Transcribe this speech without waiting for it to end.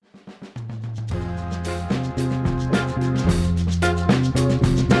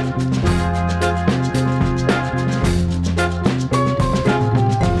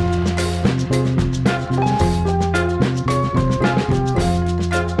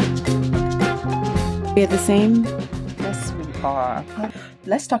We're the same? Yes, we are.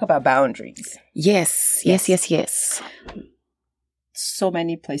 Let's talk about boundaries. Yes. So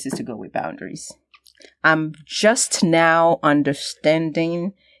many places to go with boundaries. I'm just now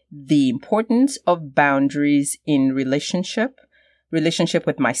understanding the importance of boundaries in relationship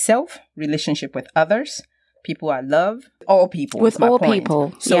with myself, relationship with others, people I love, all people. With all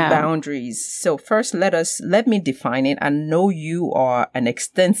people. So boundaries. So first, let me define it. I know you are an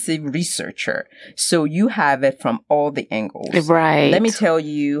extensive researcher, so you have it from all the angles. Right. Let me tell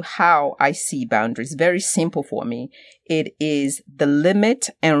you how I see boundaries. Very simple for me. It is the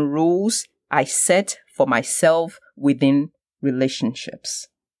limit and rules I set for myself within relationships.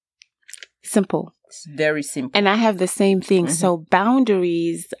 Simple. It's very simple. And I have the same thing. Mm-hmm. So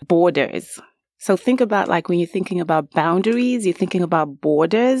boundaries, borders. So think about like when you're thinking about boundaries, you're thinking about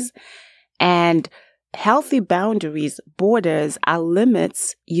borders, and healthy boundaries, borders are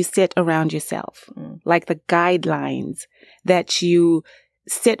limits you set around yourself, like the guidelines that you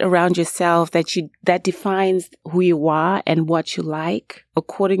set around yourself that defines who you are and what you like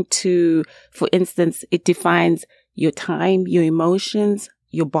according to, for instance, it defines your time, your emotions,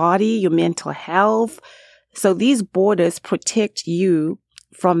 your body, your mental health. So these borders protect you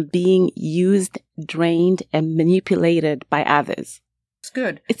from being used, drained, and manipulated by others. It's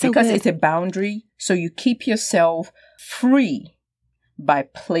good. It's a boundary. So you keep yourself free by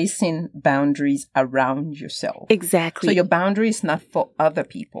placing boundaries around yourself. Exactly. So your boundary is not for other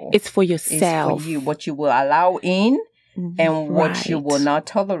people. It's for yourself. It's for you. What you will allow in and what you will not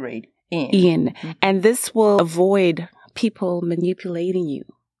tolerate in. Mm-hmm. And this will avoid people manipulating you.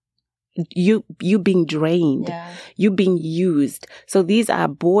 You being drained, you being used. So these are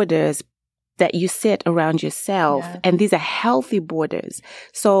borders that you set around yourself, and these are healthy borders.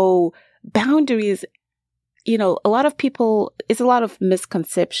 So boundaries, a lot of people, it's a lot of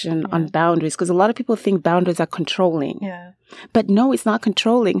misconception on boundaries because a lot of people think boundaries are controlling. Yeah. But no, it's not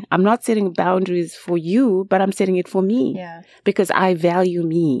controlling. I'm not setting boundaries for you, but I'm setting it for me because I value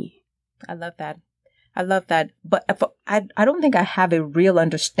me. I love that. But I don't think I have a real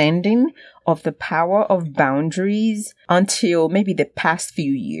understanding of the power of boundaries until maybe the past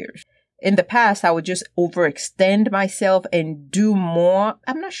few years. In the past, I would just overextend myself and do more.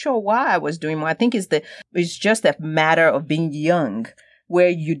 I'm not sure why I was doing more. I think it's just a matter of being young, where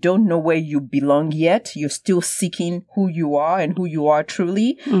you don't know where you belong yet. You're still seeking who you are and who you are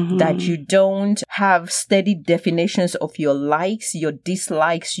truly, that you don't have steady definitions of your likes, your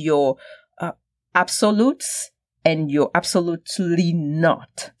dislikes, your absolutes, and you're absolutely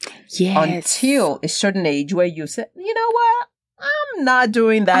not. Yes. Until a certain age where you say, you know what? I'm not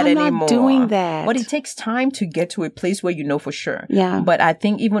doing that anymore. I'm not doing that. But it takes time to get to a place where you know for sure. Yeah. But I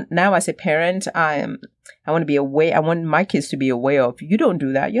think even now as a parent, I want to be aware. I want my kids to be aware of, you don't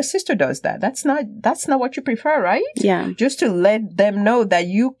do that. Your sister does that. That's not what you prefer, right? Yeah. Just to let them know that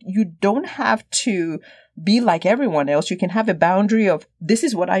you don't have to be like everyone else. You can have a boundary of, this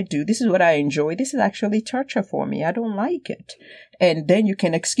is what I do. This is what I enjoy. This is actually torture for me. I don't like it. And then you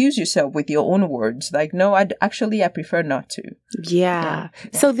can excuse yourself with your own words. Like, no, I prefer not to. Yeah.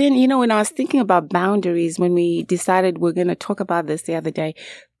 So then, when I was thinking about boundaries, when we decided we're going to talk about this the other day,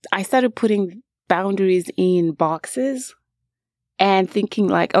 I started putting boundaries in boxes and thinking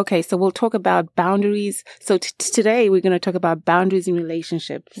like, okay, so we'll talk about boundaries. So today we're going to talk about boundaries in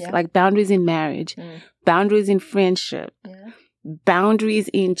relationships, like boundaries in marriage, boundaries in friendship, boundaries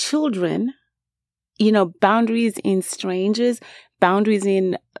in children, boundaries in strangers, boundaries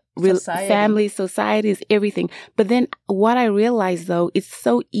in family, societies, everything. But then what I realized though, it's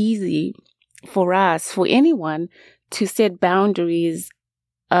so easy for us, for anyone to set boundaries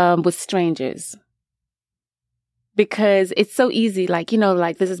with strangers. Because it's so easy, like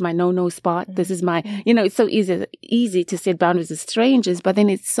this is my no-no spot. This is my, it's so easy to set boundaries with strangers, but then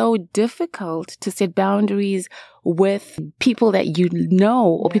it's so difficult to set boundaries with people that you know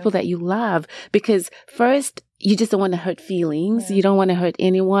or people that you love. Because first, you just don't want to hurt feelings. You don't want to hurt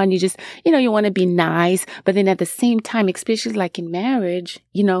anyone. You just, you want to be nice. But then at the same time, especially like in marriage,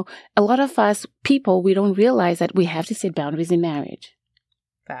 a lot of us people, we don't realize that we have to set boundaries in marriage.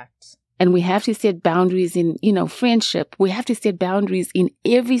 Facts. And we have to set boundaries in, friendship. We have to set boundaries in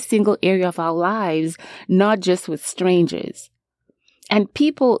every single area of our lives, not just with strangers. And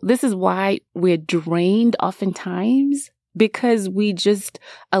people, this is why we're drained oftentimes, because we just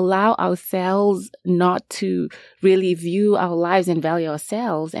allow ourselves not to really view our lives and value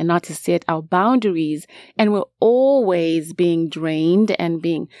ourselves and not to set our boundaries. And we're always being drained and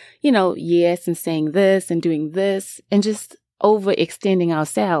being, yes, and saying this and doing this and just overextending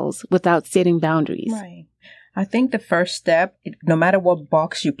ourselves without setting boundaries. Right. I think the first step, no matter what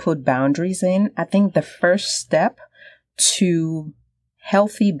box you put boundaries in, I think the first step to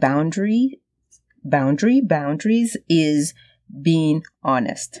healthy boundaries is being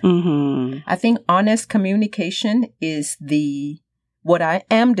honest. Mm-hmm. I think honest communication is what I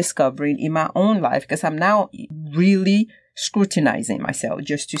am discovering in my own life, because I'm now really scrutinizing myself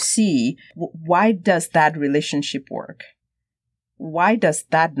just to see why does that relationship work? Why did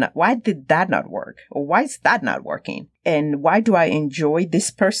that not work? Or why is that not working? And why do I enjoy this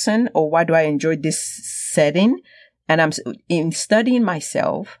person? Or why do I enjoy this setting? And in studying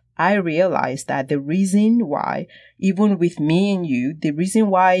myself, I realized that the reason why, even with me and you, the reason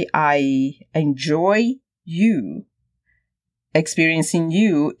why I enjoy you, experiencing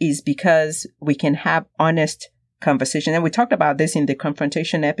you, is because we can have honest conversation. And we talked about this in the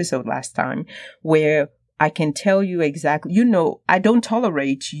confrontation episode last time, where I can tell you exactly, I don't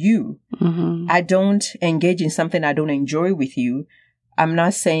tolerate you. Mm-hmm. I don't engage in something I don't enjoy with you. I'm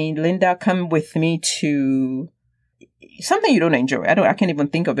not saying, Linda, come with me to something you don't enjoy. I can't even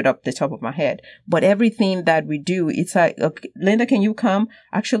think of it off the top of my head. But everything that we do, it's like, okay, Linda, can you come?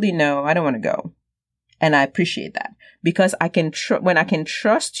 Actually, no, I don't want to go. And I appreciate that, because when I can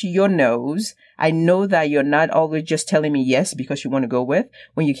trust your nose, I know that you're not always just telling me yes because you want to go with.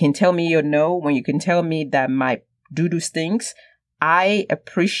 When you can tell me your no, when you can tell me that my doo-doo stinks, I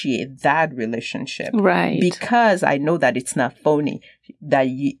appreciate that relationship. Right. Because I know that it's not phony,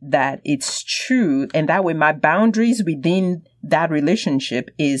 that it's true. And that way my boundaries within that relationship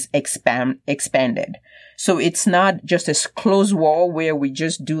is expanded. So it's not just a closed wall where we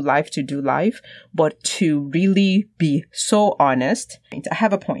just do life to do life, but to really be so honest. I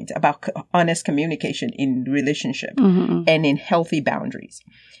have a point about honest communication in relationship Mm-hmm. and in healthy boundaries.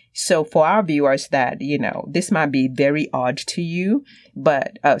 So for our viewers that, this might be very odd to you,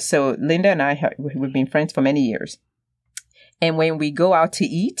 but so Linda and I, we've been friends for many years. And when we go out to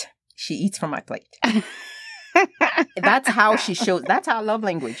eat, she eats from my plate. That's how she shows, that's our love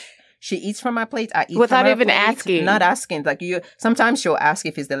language. She eats from my plate. I eat without from her even plate, asking. Not asking. Like sometimes she'll ask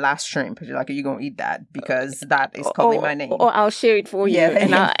if it's the last shrimp. She's like, "Are you gonna eat that?" Because that is calling my name. Or I'll share it for you,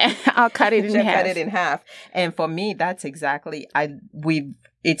 and I'll cut it in half. Cut it in half. And for me, that's exactly.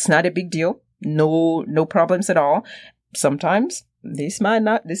 It's not a big deal. No problems at all. Sometimes this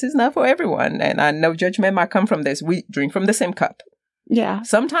is not for everyone, and I know judgment might come from this. We drink from the same cup. Yeah.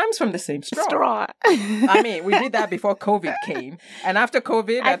 Sometimes from the same straw. I mean, we did that before COVID came. And after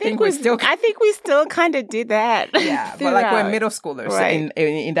COVID, I think we still kind of did that. Yeah, but like we're middle schoolers, right,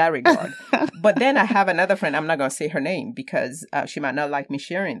 in that regard. But then I have another friend, I'm not going to say her name because she might not like me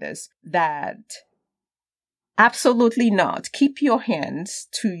sharing this, that absolutely not. Keep your hands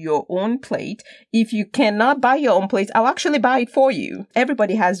to your own plate. If you cannot buy your own plate, I'll actually buy it for you.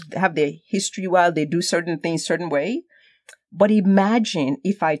 Everybody have their history while they do certain things certain way. But imagine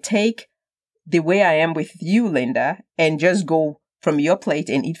if I take the way I am with you, Linda, and just go from your plate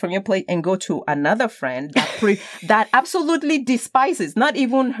and eat from your plate and go to another friend that absolutely despises, not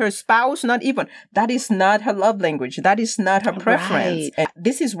even her spouse, that is not her love language. That is not her preference. Right. And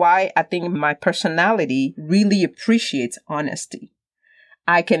this is why I think my personality really appreciates honesty.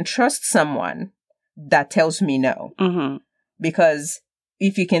 I can trust someone that tells me no. Mm-hmm. Because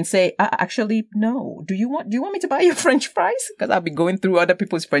if you can say, actually, no. Do you want me to buy your French fries? Because I'll be going through other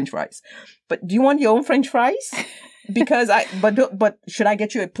people's French fries. But do you want your own French fries? Because but should I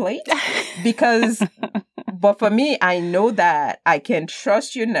get you a plate? Because, but for me, I know that I can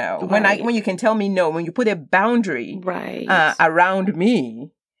trust you no. Right. When you can tell me no, when you put a boundary right. Around me,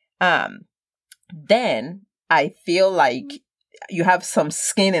 then I feel like you have some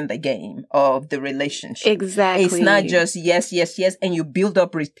skin in the game of the relationship. Exactly. It's not just yes, and you build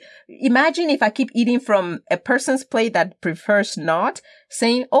up. Imagine if I keep eating from a person's plate that prefers not,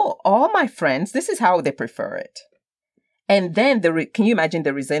 saying, "Oh, all my friends, this is how they prefer it." And then can you imagine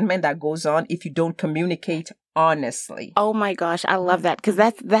the resentment that goes on if you don't communicate honestly? Oh my gosh, I love that, because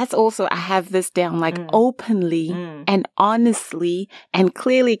that's also, I have this down, like openly and honestly and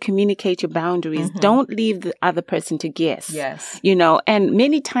clearly communicate your boundaries. Mm-hmm. Don't leave the other person to guess. Yes. And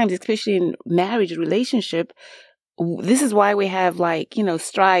many times, especially in marriage relationship, this is why we have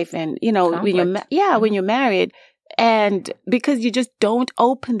strife and, when you're married. And because you just don't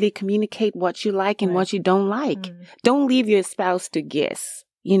openly communicate what you like and what you don't like. Mm. Don't leave your spouse to guess,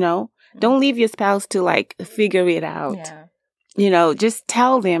 Don't leave your spouse to figure it out. Yeah. Just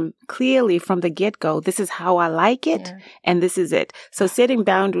tell them clearly from the get-go, this is how I like it and this is it. So setting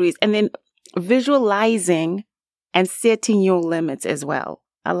boundaries and then visualizing and setting your limits as well.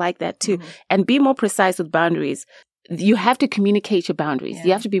 I like that too. Mm-hmm. And be more precise with boundaries. you have to communicate your boundaries. Yeah.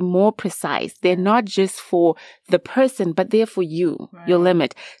 You have to be more precise. They're not just for the person, but they're for you, your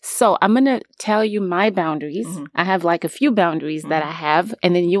limit. So I'm going to tell you my boundaries. I have like a few boundaries that I have,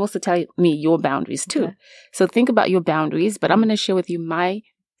 and then you also tell me your boundaries too. Okay. So think about your boundaries, but I'm going to share with you my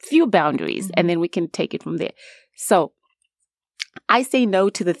few boundaries, and then we can take it from there. So I say no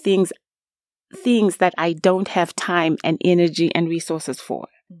to the things that I don't have time and energy and resources for.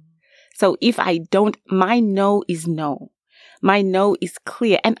 So if I don't, my no is no. My no is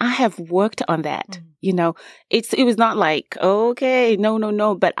clear. And I have worked on that. You know, it was not like, okay,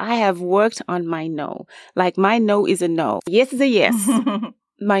 no, but I have worked on my no. Like my no is a no. Yes is a yes.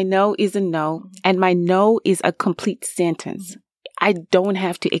 My no is a no. And my no is a complete sentence. I don't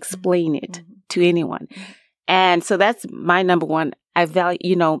have to explain it to anyone. And so that's my number one. I value,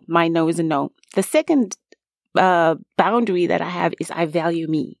 you know, my no is a no. The second boundary that I have is I value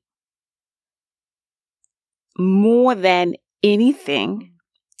me. More than anything,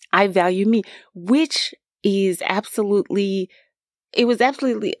 I value me, which is it was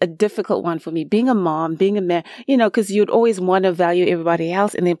absolutely a difficult one for me. Being a mom, being a man, you know, because you'd always want to value everybody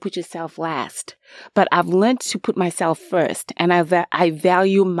else and then put yourself last. But I've learned to put myself first, and I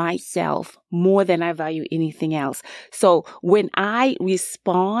value myself more than I value anything else. So when I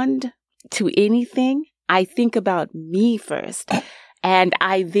respond to anything, I think about me first. And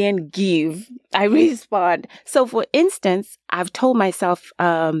I then I respond. So for instance, I've told myself,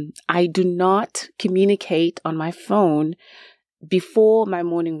 I do not communicate on my phone before my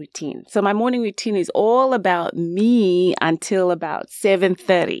morning routine. So my morning routine is all about me until about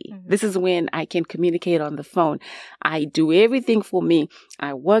 7:30. This is when I can communicate on the phone. I do everything for me.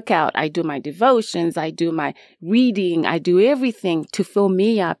 I work out. I do my devotions. I do my reading. I do everything to fill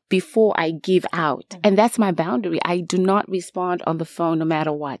me up before I give out. And that's my boundary. I do not respond on the phone no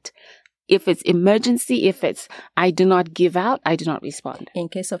matter what. If it's emergency, I do not give out, I do not respond. In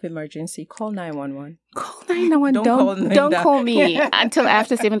case of emergency, call 911. Call 911. Don't call me until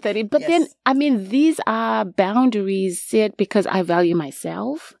after 7:30. But then, I mean, these are boundaries set because I value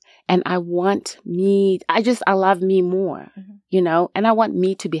myself and I want I love me more, you know, and I want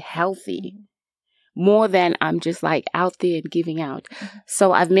me to be healthy. More than I'm just like out there and giving out.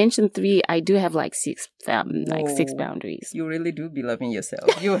 So I've mentioned 3. I do have like 6 boundaries. You really do be loving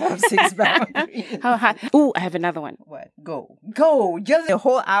yourself. You have 6 boundaries. Oh, I have another one. What? Go. Just the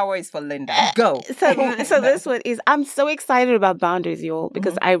whole hour is for Linda. Go. So this one is, I'm so excited about boundaries, y'all,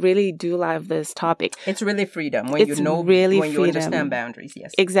 because I really do love this topic. It's really freedom when you understand boundaries.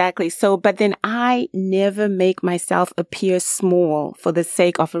 Yes. Exactly. So, but then I never make myself appear small for the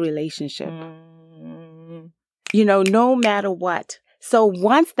sake of a relationship. You know, no matter what. So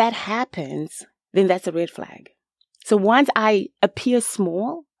once that happens, then that's a red flag. So once I appear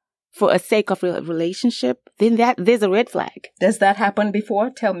small for a sake of a relationship, then there's a red flag. Does that happen before?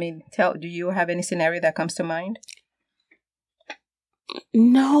 Do you have any scenario that comes to mind?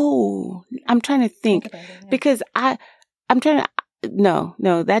 No, I'm trying to think because no,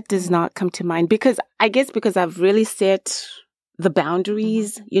 that does not come to mind because I've really set the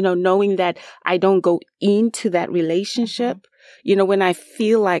boundaries, you know, knowing that I don't go into that relationship, you know, when I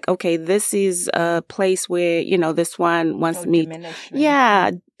feel like, okay, this is a place where, you know, this one wants me. Yeah.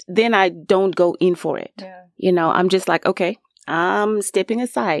 Then I don't go in for it. Yeah. You know, I'm just like, okay, I'm stepping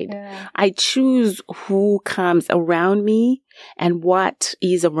aside. Yeah. I choose who comes around me and what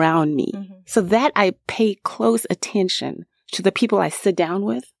is around me. So that I pay close attention to the people I sit down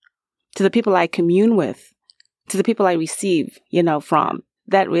with, to the people I commune with, to the people I receive, you know, from.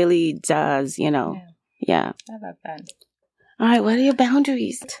 That really does, you know. Yeah. I love that. All right. What are your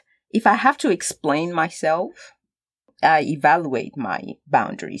boundaries? If I have to explain myself, I evaluate my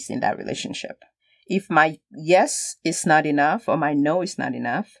boundaries in that relationship. If my yes is not enough or my no is not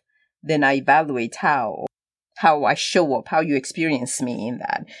enough, then I evaluate how I show up, how you experience me in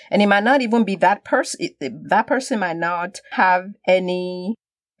that. And it might not even be that person. That person might not have any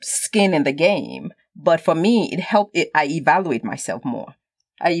skin in the game. But for me, I evaluate myself more.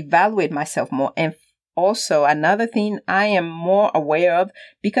 And also another thing I am more aware of,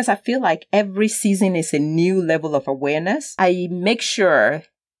 because I feel like every season is a new level of awareness. I make sure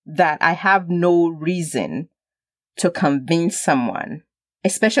that I have no reason to convince someone,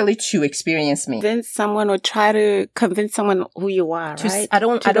 especially to experience me. Convince someone or try to convince someone who you are, right? I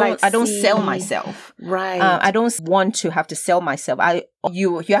don't sell myself. Right. I don't want to have to sell myself.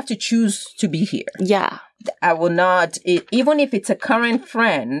 You have to choose to be here. Yeah. I will not, even if it's a current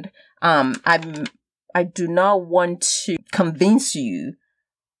friend, I do not want to convince you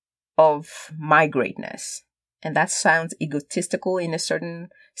of my greatness. And that sounds egotistical in a certain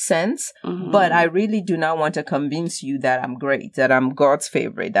sense, but I really do not want to convince you that I'm great, that I'm God's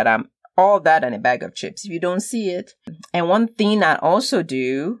favorite, that I'm all that and a bag of chips if you don't see it. And one thing I also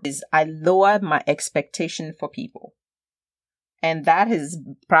do is I lower my expectation for people. And that is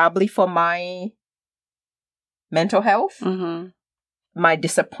probably for my mental health. My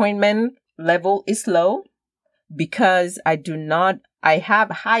disappointment level is low because I have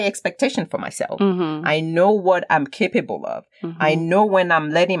high expectation for myself. I know what I'm capable of. I know when I'm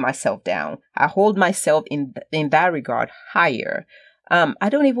letting myself down. I hold myself in that regard higher. I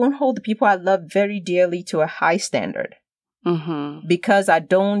don't even hold the people I love very dearly to a high standard because I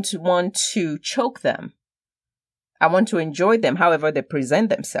don't want to choke them. I want to enjoy them however they present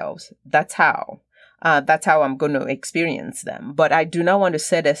themselves. That's how I'm going to experience them. But I do not want to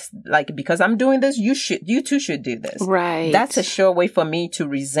say this, like, because I'm doing this, you too should do this. Right. That's a sure way for me to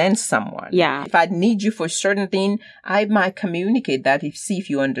resent someone. Yeah. If I need you for a certain thing, I might communicate that see if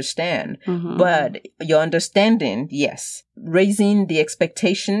you understand. But your understanding, yes. Raising the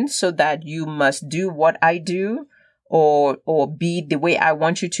expectation so that you must do what I do or be the way I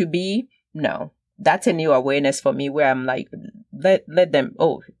want you to be. No. That's a new awareness for me where I'm like, let them,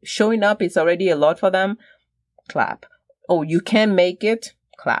 showing up is already a lot for them. Clap. Oh, you can make it.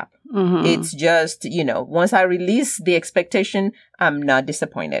 Clap. It's just, once I release the expectation, I'm not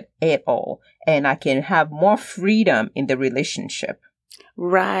disappointed at all. And I can have more freedom in the relationship.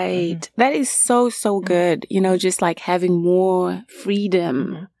 Right. That is so, so good. Just like having more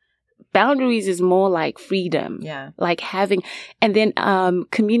freedom. Boundaries is more like freedom. Yeah. Like having, and then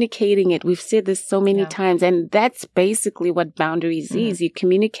communicating it. We've said this so many times, and that's basically what boundaries is. You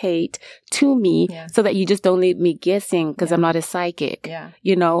communicate to me so that you just don't leave me guessing because I'm not a psychic.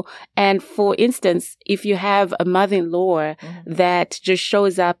 And for instance, if you have a mother-in-law that just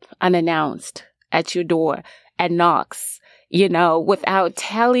shows up unannounced at your door and knocks, without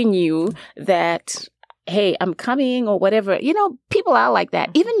telling you that, hey, I'm coming or whatever. People are like that.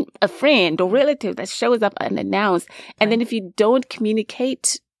 Even a friend or relative that shows up unannounced. And then if you don't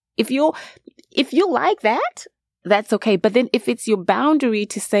communicate, if you like that, that's okay. But then if it's your boundary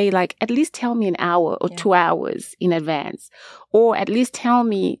to say, like, at least tell me an hour or 2 hours in advance, or at least tell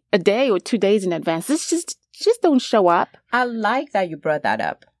me a day or 2 days in advance, it's just don't show up. I like that you brought that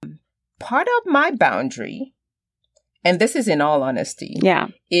up. Part of my boundary, and this is in all honesty,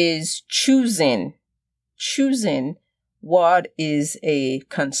 is choosing what is a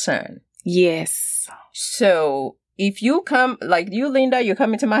concern. Yes. So if you come, like you, Linda, you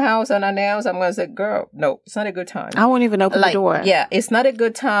come into my house unannounced, I'm going to say, girl, no, it's not a good time. I won't even open the door. Yeah, it's not a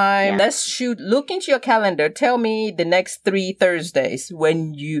good time. Let's look into your calendar. Tell me the next 3 Thursdays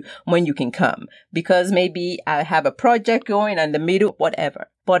when you can come. Because maybe I have a project going in the middle,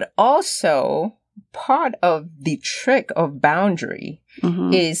 whatever. But also, part of the trick of boundary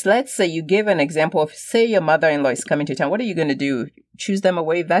is, let's say you give an example of, say your mother-in-law is coming to town. What are you going to do? Choose them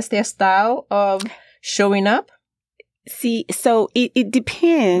away? That's their style of showing up? See, so it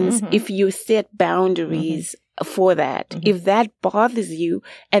depends if you set boundaries for that. If that bothers you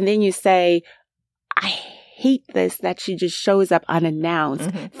and then you say, I hate this, that she just shows up unannounced.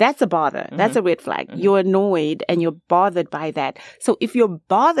 That's a bother. That's a red flag. You're annoyed and you're bothered by that. So if you're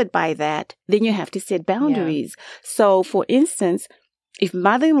bothered by that, then you have to set boundaries. So for instance, if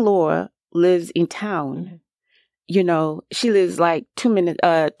mother-in-law lives in town, she lives like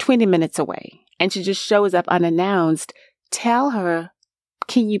 20 minutes away and she just shows up unannounced, tell her,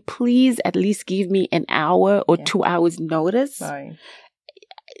 can you please at least give me an hour or 2 hours notice? Right.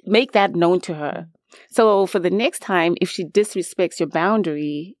 Make that known to her. So for the next time, if she disrespects your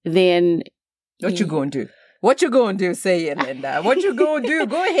boundary, then what you gonna do? What you gonna do? Say it, Linda. What you gonna do?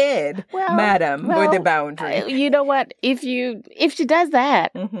 Go ahead, madam, with the boundary. You know what? If she does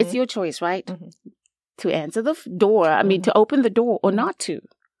that, it's your choice, right? To answer the door. I mean, to open the door or not to.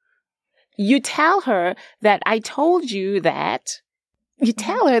 You tell her that I told you that. You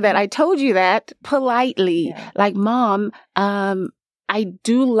tell her that I told you that politely, like, Mom, I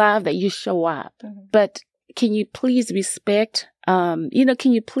do love that you show up, but can you please respect, can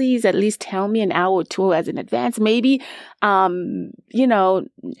you please at least tell me an hour or 2 hours in advance? Maybe, not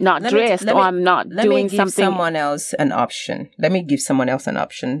dressed or I'm not doing something. Let me give someone else an option. Let me give someone else an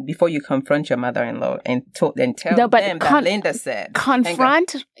option before you confront your mother-in-law and tell them that Linda said.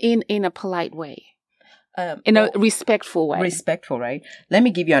 Confront in a polite way, in a respectful way. Respectful, right? Let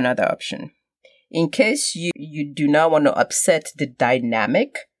me give you another option. In case you do not want to upset the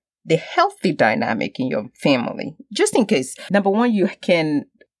healthy dynamic in your family. Just in case. Number one, you can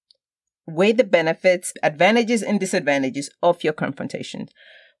weigh the benefits, advantages and disadvantages of your confrontation.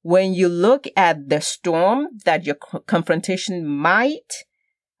 when you look at the storm that your confrontation might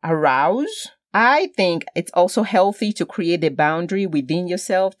arouse, I think it's also healthy to create a boundary within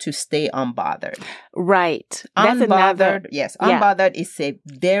yourself to stay unbothered. Right. That's Unbothered, yes. Unbothered is a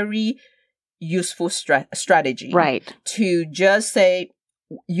very useful strategy. Right. To just say,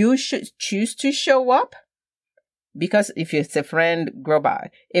 you should choose to show up. Because if it's a friend, girl, bye.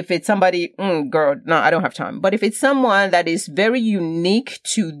 If it's somebody, girl, no, I don't have time. But if it's someone that is very unique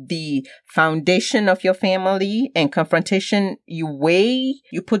to the foundation of your family and confrontation,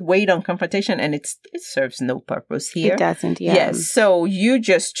 you put weight on confrontation and it serves no purpose here. It doesn't, yeah. Yes. So you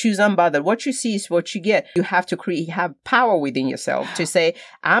just choose unbothered. What you see is what you get. You have to have power within yourself to say,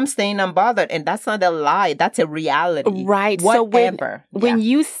 I'm staying unbothered. And that's not a lie. That's a reality. Right. Whatever. So when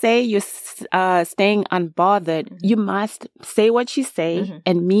you say you're staying unbothered, you must say what you say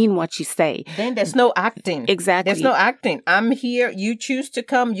and mean what you say. Then there's no acting. Exactly. There's no acting. I'm here. You choose to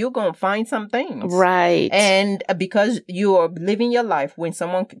come. You're going to find some things. Right. And because you are living your life when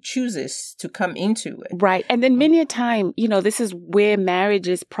someone chooses to come into it. Right. And then many a time, this is where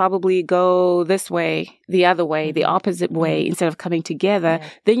marriages probably go this way, the other way, the opposite way, instead of coming together. Yeah.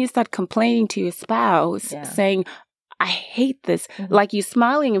 Then you start complaining to your spouse, saying, I hate this. Like you're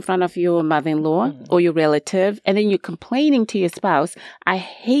smiling in front of your mother-in-law or your relative, and then you're complaining to your spouse, I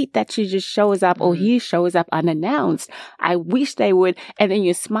hate that she just shows up or he shows up unannounced. I wish they would. And then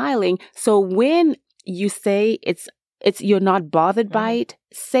you're smiling. So when you say it's you're not bothered by it,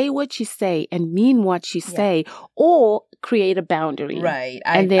 say what you say and mean what you say, or create a boundary. Right.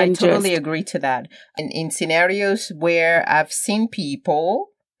 I totally agree to that. And in scenarios where I've seen people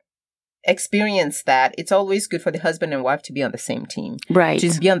experience that, it's always good for the husband and wife to be on the same team. Right.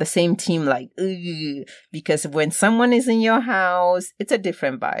 Just be on the same team, like, because when someone is in your house, it's a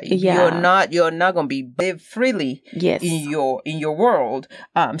different vibe. Yeah. You're not going to live freely in your world.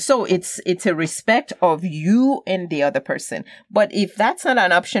 So it's a respect of you and the other person. But if that's not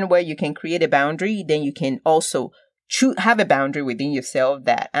an option where you can create a boundary, then you can also have a boundary within yourself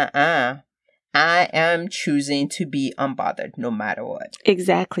that, I am choosing to be unbothered no matter what.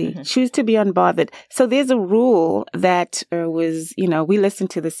 Exactly. Choose to be unbothered. So there's a rule that was, we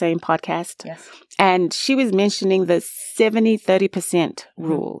listened to the same podcast. Yes. And she was mentioning the 70-30%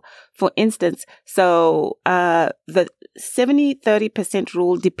 rule. For instance, so the 70-30%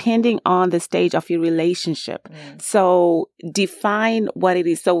 rule, depending on the stage of your relationship. So define what it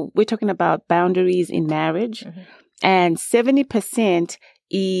is. So we're talking about boundaries in marriage. And 70%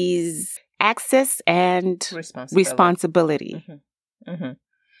 is access and responsibility. And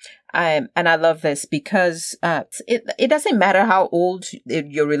I love this because it doesn't matter how old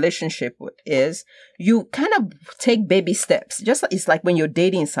your relationship is. You kind of take baby steps. It's like when you're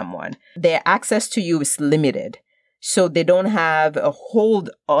dating someone, their access to you is limited. So they don't have a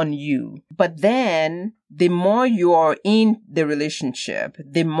hold on you. But then the more you are in the relationship,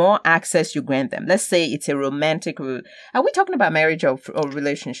 the more access you grant them. Let's say it's a romantic. Are we talking about marriage or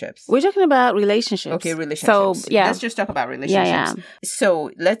relationships? We're talking about relationships. Okay, relationships. So, yeah. Let's just talk about relationships. Yeah. So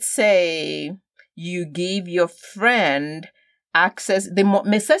let's say you give your friend access,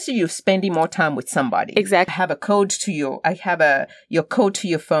 let's say you're spending more time with somebody. Exactly. I have a code to your code to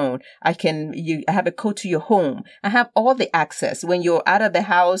your phone. I have a code to your home. I have all the access. When you're out of the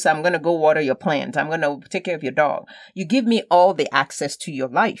house, I'm going to go water your plants. I'm going to take care of your dog. You give me all the access to your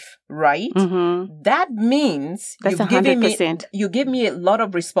life, right? That means that's 100%. You give me a lot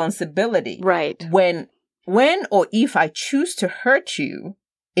of responsibility. Right. When or if I choose to hurt you,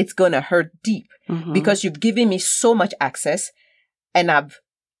 it's going to hurt deep because you've given me so much access. And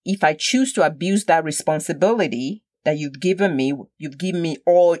if I choose to abuse that responsibility that you've given me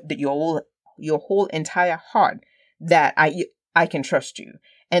all your whole entire heart that I can trust you.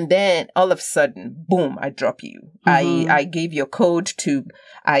 And then all of a sudden, boom, I drop you. I gave your code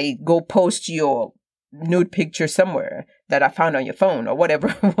I go post your nude picture somewhere that I found on your phone or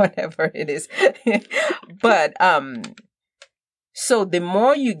whatever it is. But, so the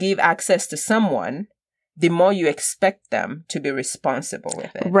more you give access to someone, the more you expect them to be responsible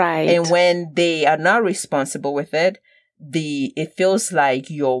with it. Right. And when they are not responsible with it, it feels like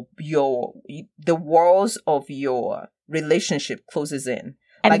the walls of your relationship closes in.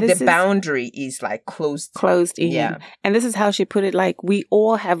 And like the boundary is like closed in. Yeah. And this is how she put it, like we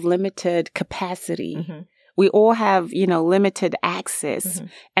all have limited capacity. We all have, limited access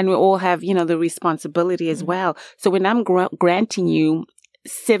and we all have, the responsibility as well. So when I'm granting you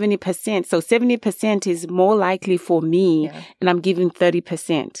 70%, so 70% is more likely for me and I'm giving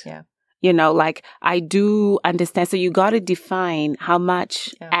 30%. Yeah. Like I do understand. So you got to define how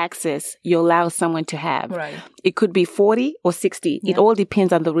much access you allow someone to have. Right. It could be 40 or 60. It all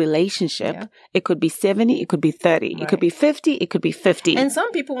depends on the relationship. Yeah. It could be 70. It could be 30. Right. It could be 50. It could be 50. And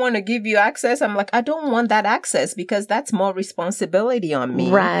some people want to give you access. I'm like, I don't want that access because that's more responsibility on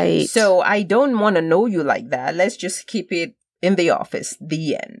me. Right. So I don't want to know you like that. Let's just keep it in the office,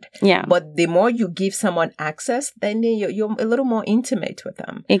 the end. Yeah. But the more you give someone access, then you're a little more intimate with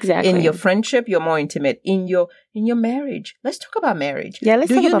them. Exactly. In your friendship, you're more intimate. In your marriage, let's talk about marriage. Yeah,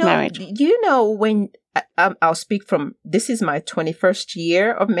 let's talk about marriage. Do you know when I'll speak from, this is my 21st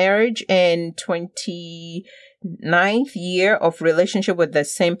year of marriage and 29th year of relationship with the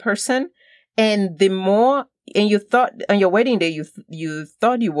same person. And the more, and you thought on your wedding day, you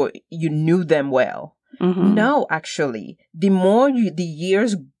thought you knew them well. Mm-hmm. No, actually, the more the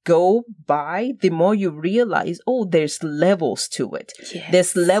years go by, the more you realize, there's levels to it. Yes.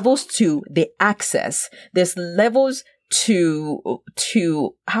 There's levels to the access. There's levels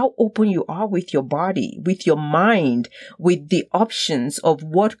to how open you are with your body, with your mind, with the options of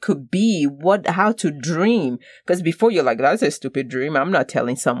what could be, how to dream. Because before you're like, that's a stupid dream. I'm not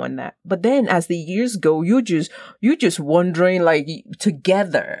telling someone that. But then as the years go, you're just wandering like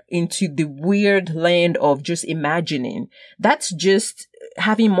together into the weird land of just imagining. That's just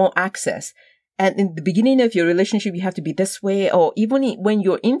having more access. And in the beginning of your relationship, you have to be this way. Or even when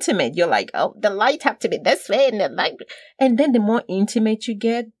you're intimate, you're like, the light have to be this way. And then the more intimate you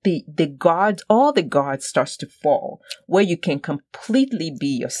get, all the guards starts to fall where you can completely be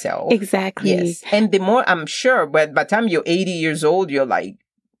yourself. Exactly. Yes. And the more, I'm sure, by the time you're 80 years old, you're like,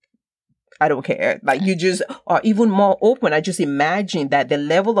 I don't care. Like you just are even more open. I just imagine that the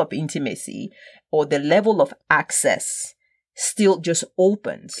level of intimacy or the level of access still just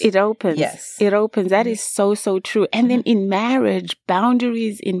opens. It opens. Yes. It opens. That is so, so true. And then in marriage,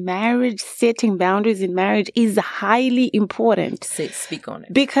 setting boundaries in marriage is highly important. Speak on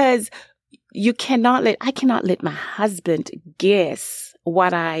it. Because I cannot let my husband guess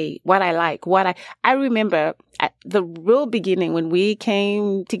what I like. I remember at the real beginning when we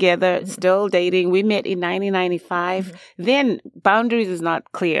came together, still dating, we met in 1995. Mm-hmm. Then boundaries is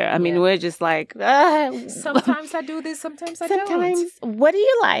not clear. I mean, we're just like, sometimes I do this, sometimes I don't. What do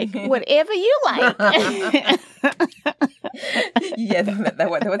you like? Whatever you like. Yeah,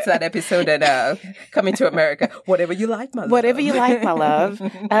 what's that episode at Coming to America? Whatever you like, my love. Whatever you like, my love.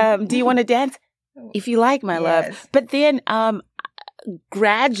 Do you want to dance? If you like, my love. But then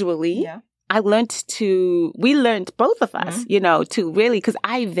gradually, we learned, both of us, to really, because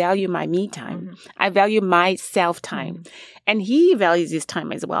I value my me time. Mm-hmm. I value my self time. Mm-hmm. And he values his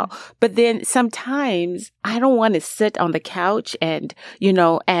time as well. But then sometimes I don't want to sit on the couch and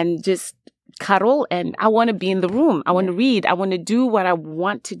just cuddle, and I want to be in the room. I want to read. I want to do what I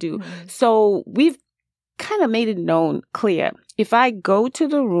want to do. Mm-hmm. So we've kind of made it clear. If I go to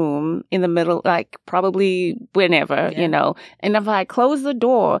the room in the middle, like probably whenever, and if I close the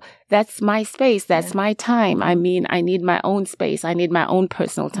door, that's my space. That's my time. I mean, I need my own space. I need my own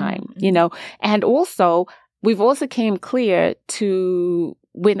personal time, and also we've also came clear to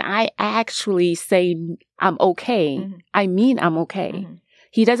when I actually say I'm okay, I mean, I'm okay. Mm-hmm.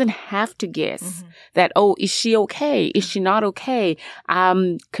 He doesn't have to guess that, is she okay? Is she not okay?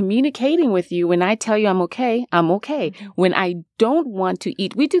 I'm communicating with you. When I tell you I'm okay, I'm okay. Mm-hmm. When I don't want to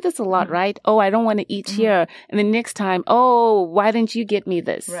eat, we do this a lot, right? I don't want to eat here. And the next time, why didn't you get me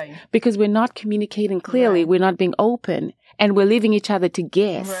this? Right. Because we're not communicating clearly. Right. We're not being open, and we're leaving each other to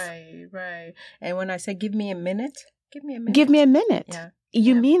guess. Right. And when I say, give me a minute. Give me a minute. Yeah.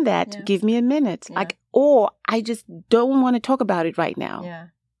 You mean that? Yeah. Give me a minute. Yeah. Or I just don't want to talk about it right now.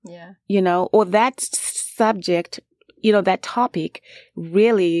 Yeah. Or that subject, that topic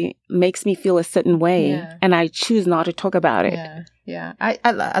really makes me feel a certain way, and I choose not to talk about it. Yeah.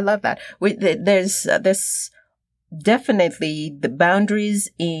 I love that. There's definitely the boundaries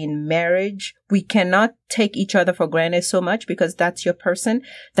in marriage. We cannot take each other for granted so much because that's your person,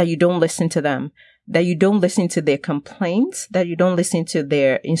 that you don't listen to them, that you don't listen to their complaints, that you don't listen to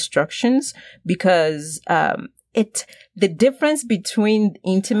their instructions, because the difference between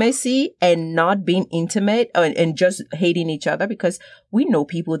intimacy and not being intimate and just hating each other, because we know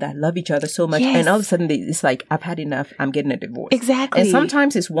people that love each other so much, and all of a sudden it's like, I've had enough, I'm getting a divorce. Exactly. And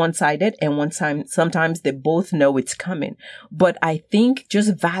sometimes it's one-sided, and sometimes they both know it's coming. But I think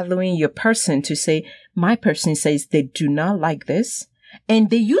just valuing your person to say, my person says they do not like this, and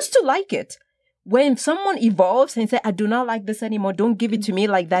they used to like it. When someone evolves and says, I do not like this anymore, don't give it to me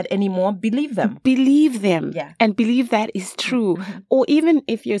like that anymore, believe them. Believe them. Yeah. And believe that is true. Mm-hmm. Or even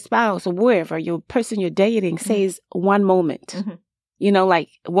if your spouse or whoever, your person you're dating says one moment, like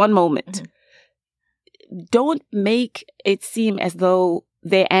one moment. Don't make it seem as though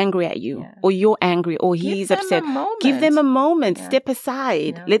they're angry at you or you're angry or he's upset. Give them a moment. Step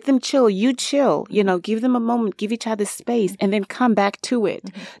aside. Yeah. Let them chill. You chill. Give them a moment. Give each other space and then come back to it.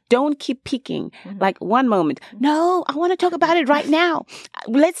 Don't keep peeking. Like one moment. No, I want to talk about it right now.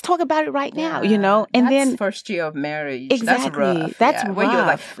 Let's talk about it right now, And that's then first year of marriage. Exactly. That's rough. That's rough. When you're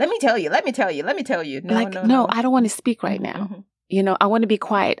like, let me tell you. No, I don't want to speak right now. I want to be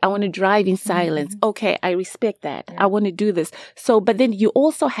quiet. I want to drive in silence. Okay, I respect that. Yeah. I want to do this. So, but then you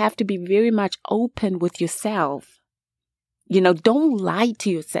also have to be very much open with yourself. Don't lie to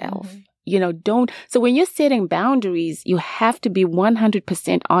yourself. Don't. So when you're setting boundaries, you have to be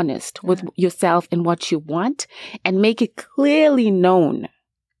 100% honest with yourself and what you want and make it clearly known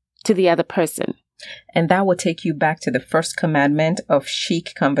to the other person. And that will take you back to the first commandment of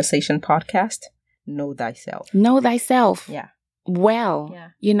Chic Conversation podcast. Know thyself. Know thyself. Yeah. Well,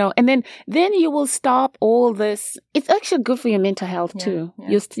 and then you will stop all this. It's actually good for your mental health too.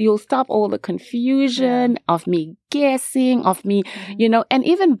 Yeah. You'll stop all the confusion of me guessing, of me, and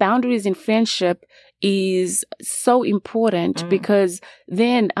even boundaries in friendship is so important because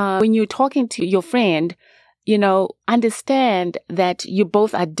then when you're talking to your friend, understand that you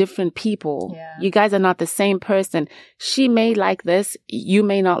both are different people. Yeah. You guys are not the same person. She may like this. You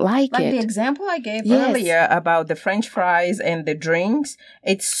may not like it. Like the example I gave earlier about the French fries and the drinks.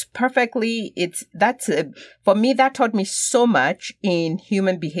 For me, that taught me so much in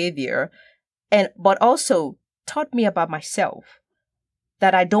human behavior but also taught me about myself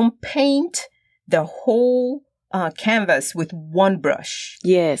that I don't paint the whole canvas with one brush.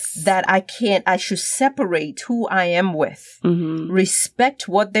 Yes. That I should separate who I am with, respect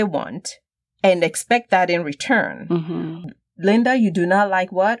what they want, and expect that in return. Linda, you do not like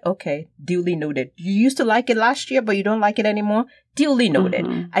what? Okay, duly noted. You used to like it last year, but you don't like it anymore? Duly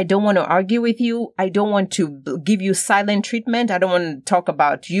noted. I don't want to argue with you. I don't want to give you silent treatment. I don't want to talk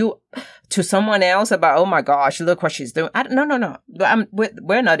about you to someone else about, oh my gosh, look what she's doing. No.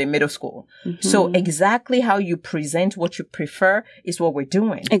 We're not in middle school. So exactly how you present what you prefer is what we're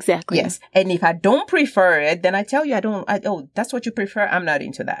doing. Exactly. Yes. And if I don't prefer it, then I tell you that's what you prefer. I'm not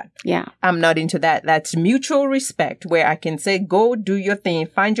into that. Yeah. I'm not into that. That's mutual respect where I can say, go do your thing,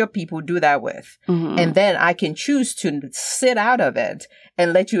 find your people, do that with. And then I can choose to sit out of it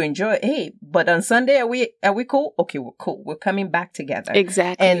and let you enjoy. Hey, but on Sunday, are we cool? Okay, we're cool. We're coming back together.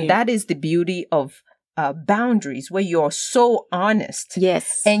 Exactly. And that is the beauty of boundaries where you're so honest.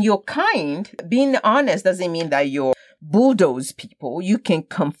 Yes. And you're kind. Being honest doesn't mean that you're bulldoze people. You can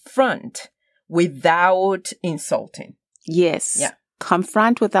confront without insulting. Yes. Yeah.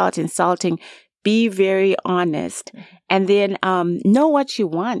 Confront without insulting. Be very honest. And then know what you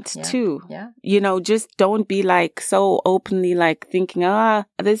want too. Yeah. Just don't be like so openly like thinking,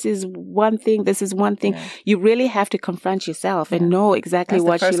 this is one thing, this is one thing. Yeah. You really have to confront yourself and know exactly what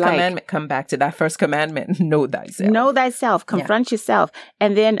you like. That's the first commandment. Come back to that first commandment. Know thyself. Know thyself. Confront yourself.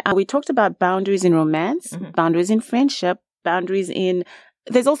 And then we talked about boundaries in romance, boundaries in friendship,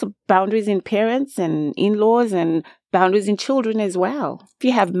 there's also boundaries in parents and in-laws and boundaries in children as well. If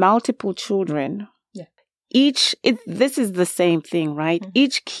you have multiple children, this is the same thing, right?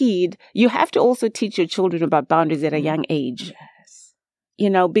 Each kid, you have to also teach your children about boundaries at a young age.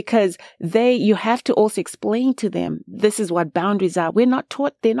 Yes. Because you have to also explain to them, this is what boundaries are. They're not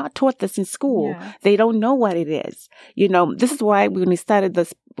taught this in school. Yeah. They don't know what it is. This is why when we started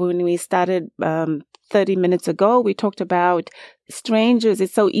 30 minutes ago, we talked about strangers.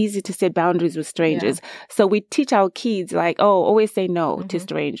 It's so easy to set boundaries with strangers. Yeah. So we teach our kids always say no to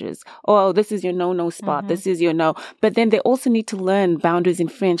strangers. Oh, this is your no spot. This is your no. But then they also need to learn boundaries in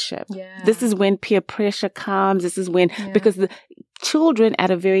friendship. Yeah. This is when peer pressure comes. This is when, because the children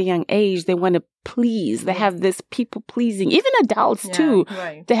at a very young age, they want to please. They have this people pleasing, even adults too.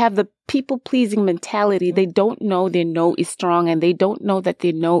 Right. They have the people pleasing mentality. They don't know their no is strong and they don't know that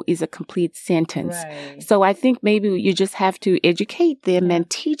their no is a complete sentence. Right. So I think maybe you just have to educate them and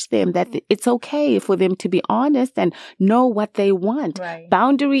teach them that it's okay for them to be honest and know what they want. Right.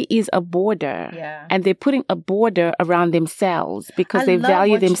 Boundary is a border and they're putting a border around themselves because they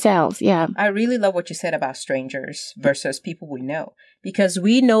value themselves. I really love what you said about strangers versus people we know, because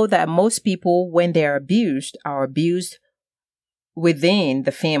we know that most people, when they're abused, are abused within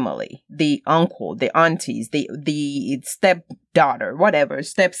the family, the uncle, the aunties, the stepdaughter, whatever,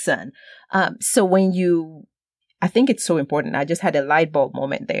 stepson. So I think it's so important. I just had a light bulb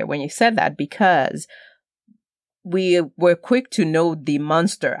moment there when you said that, because we were quick to know the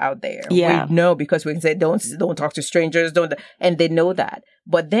monster out there. Yeah. We know because we can say, don't talk to strangers, and they know that.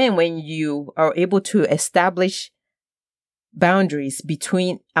 But then when you are able to establish boundaries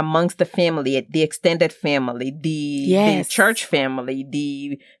amongst the family, the extended family, the church family,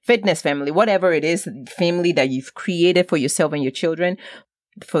 the fitness family, whatever it is, family that you've created for yourself and your children,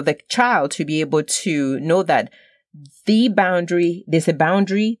 for the child to be able to know that there's a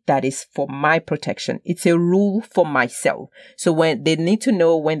boundary that is for my protection. It's a rule for myself. So when they need to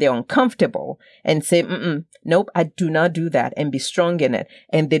know when they're uncomfortable and say, nope, I do not do that, and be strong in it.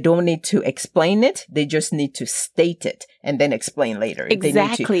 And they don't need to explain it. They just need to state it and then explain later.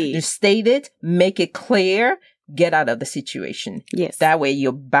 Exactly. They need to state it, make it clear, get out of the situation. Yes. That way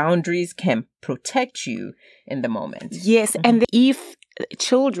your boundaries can protect you in the moment. Yes. And if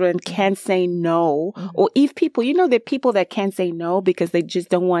children can say no, or if people, there are people that can't say no because they just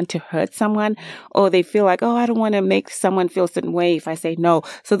don't want to hurt someone, or they feel like, I don't want to make someone feel a certain way if I say no.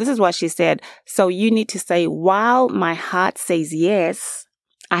 So this is what she said. So you need to say, while my heart says yes,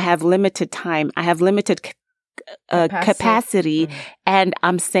 I have limited time. I have limited capacity, and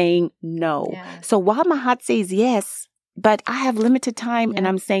I'm saying no. Yeah. So while my heart says yes, but I have limited time and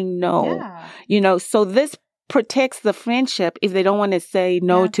I'm saying no, so this protects the friendship if they don't want to say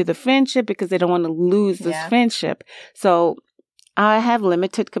no to the friendship because they don't want to lose this friendship. So I have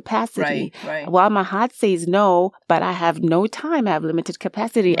limited capacity. Right. While my heart says no, but I have no time, I have limited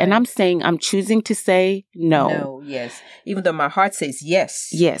capacity. Right. And I'm saying I'm choosing to say no. No, yes. Even though my heart says yes.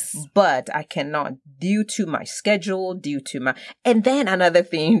 Yes. But I cannot due to my schedule, and then another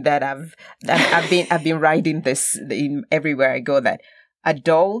thing that I've been writing this everywhere I go, that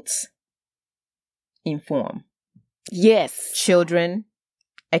adults inform. Yes. Children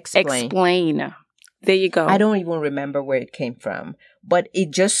explain. There you go. I don't even remember where it came from, but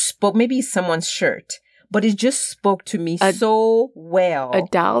it just spoke. Maybe it's someone's shirt, but it just spoke to me so well.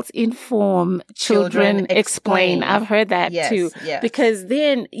 Adults inform, children explain. I've heard that too. Yes. Because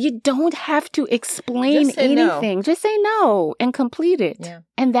then you don't have to explain anything. No. Just say no and complete it. Yeah.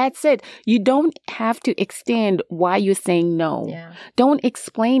 And that's it. You don't have to extend why you're saying no. Yeah. Don't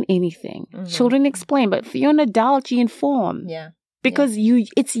explain anything. Mm-hmm. Children explain, but if you're an adult, you inform. Yeah. Because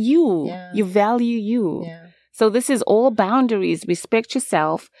it's you. Yeah. You value you. Yeah. So this is all boundaries. Respect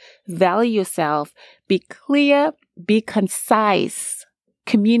yourself, value yourself, be clear, be concise,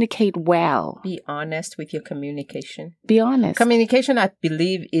 communicate well. Be honest with your communication. Be honest. Communication, I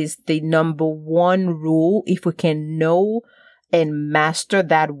believe, is the number one rule. If we can know and master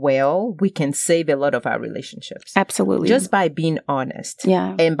that well, we can save a lot of our relationships. Absolutely. Just by being honest.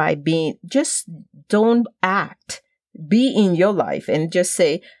 Yeah. And by just don't act. Be in your life and just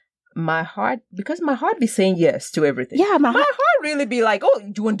say, because my heart be saying yes to everything. Yeah, my heart really be like,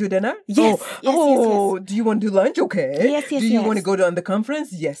 do you want to do dinner? Yes. Yes. Do you want to do lunch? Okay. Yes. Do you want to go to the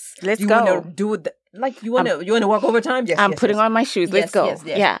conference? Yes. Let's go. Do you want to do it? Like, you want to walk overtime? Yes. I'm putting on my shoes. Let's go. Yes.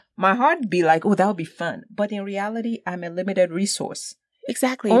 Yeah. My heart be like, that would be fun. But in reality, I'm a limited resource.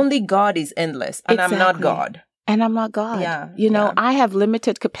 Exactly. Only God is endless, and I'm not God. And I'm not God. I have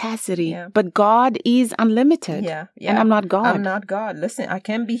limited capacity, but God is unlimited. Yeah. And I'm not God. I'm not God. Listen, I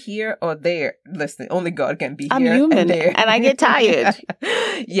can be here or there. Listen, only God can be here. I'm human and there. And I get tired.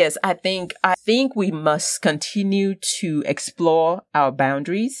 Yes, I think we must continue to explore our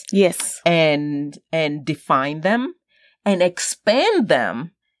boundaries. Yes. And define them and expand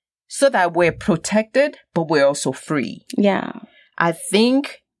them so that we're protected, but we're also free. Yeah. I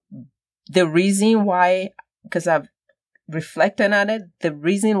think the reason why, because I've reflected on it, the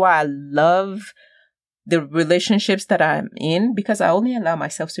reason why I love the relationships that I'm in, because I only allow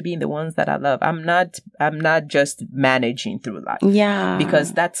myself to be in the ones that I love. I'm not just managing through life. Yeah.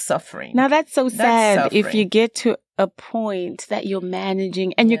 Because that's suffering. Now that's so sad if you get to a point that you're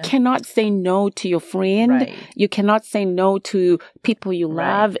managing and you cannot say no to your friend. Right. You cannot say no to people you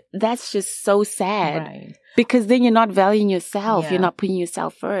love. That's just so sad. Right. Because then you're not valuing yourself. Yeah. You're not putting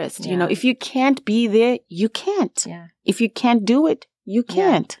yourself first. Yeah. If you can't be there, you can't. Yeah. If you can't do it, you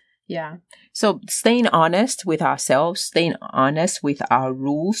can't. Yeah. So staying honest with ourselves, staying honest with our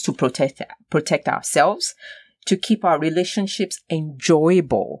rules to protect ourselves, to keep our relationships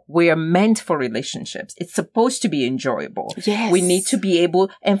enjoyable. We are meant for relationships. It's supposed to be enjoyable. Yes. We need to be able,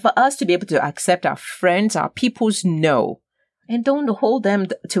 and for us to be able to accept our friends, our people's no. And don't hold them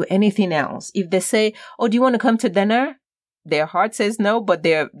to anything else. If they say, do you want to come to dinner? Their heart says no, but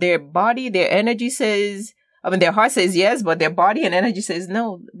their body, their energy says, their heart says yes, but their body and energy says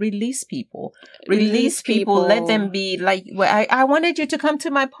no. Release people. Release people. Let them be like, I wanted you to come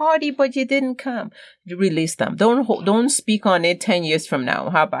to my party, but you didn't come. Release them. Don't speak on it 10 years from now.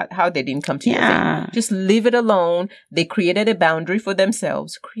 How about how they didn't come to your thing? Just leave it alone. They created a boundary for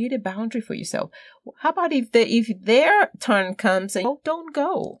themselves. Create a boundary for yourself. How about if their turn comes and don't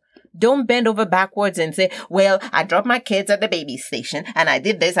go? Don't bend over backwards and say, well, I dropped my kids at the baby station and I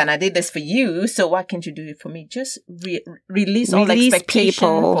did this for you. So why can't you do it for me? Just release all expectation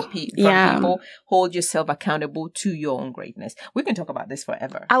from people. Hold yourself accountable to your own greatness. We can talk about this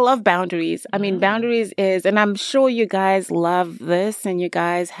forever. I love boundaries. I mean, boundaries is, and I'm sure you guys love this and you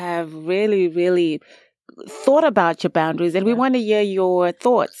guys have really, really thought about your boundaries, and we want to hear your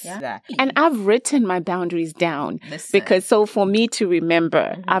thoughts. Yeah. And I've written my boundaries down because so for me to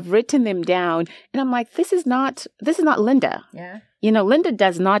remember, I've written them down, and I'm like, this is not Linda. Yeah. You know, Linda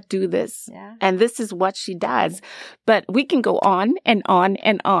does not do this, and this is what she does. But we can go on and on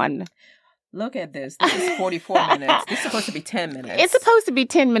and on. Look at this. This is 44 minutes. This is supposed to be 10 minutes. It's supposed to be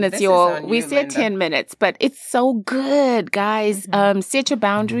 10 minutes, y'all. We said 10 minutes, but it's so good, guys. Set your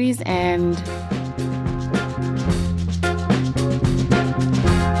boundaries and